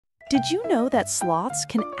Did you know that sloths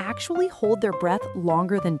can actually hold their breath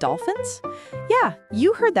longer than dolphins? Yeah,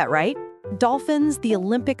 you heard that right. Dolphins, the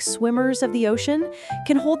Olympic swimmers of the ocean,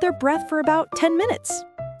 can hold their breath for about 10 minutes.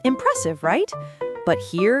 Impressive, right? But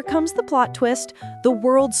here comes the plot twist. The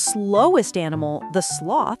world's slowest animal, the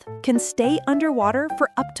sloth, can stay underwater for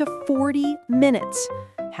up to 40 minutes.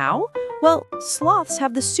 How? Well, sloths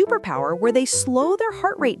have the superpower where they slow their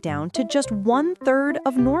heart rate down to just 1/3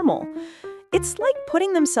 of normal. It's like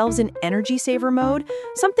putting themselves in energy saver mode,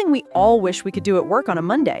 something we all wish we could do at work on a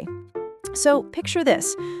Monday. So picture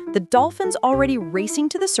this, the dolphin's already racing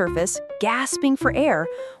to the surface, gasping for air,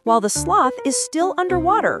 while the sloth is still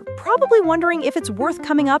underwater, probably wondering if it's worth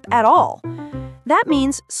coming up at all. That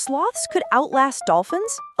means sloths could outlast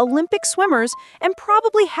dolphins, Olympic swimmers, and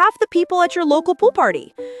probably half the people at your local pool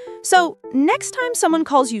party. So next time someone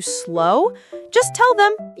calls you slow, just tell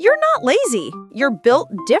them you're not lazy, you're built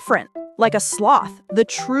different, like a sloth, the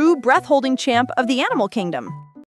true breath-holding champ of the animal kingdom.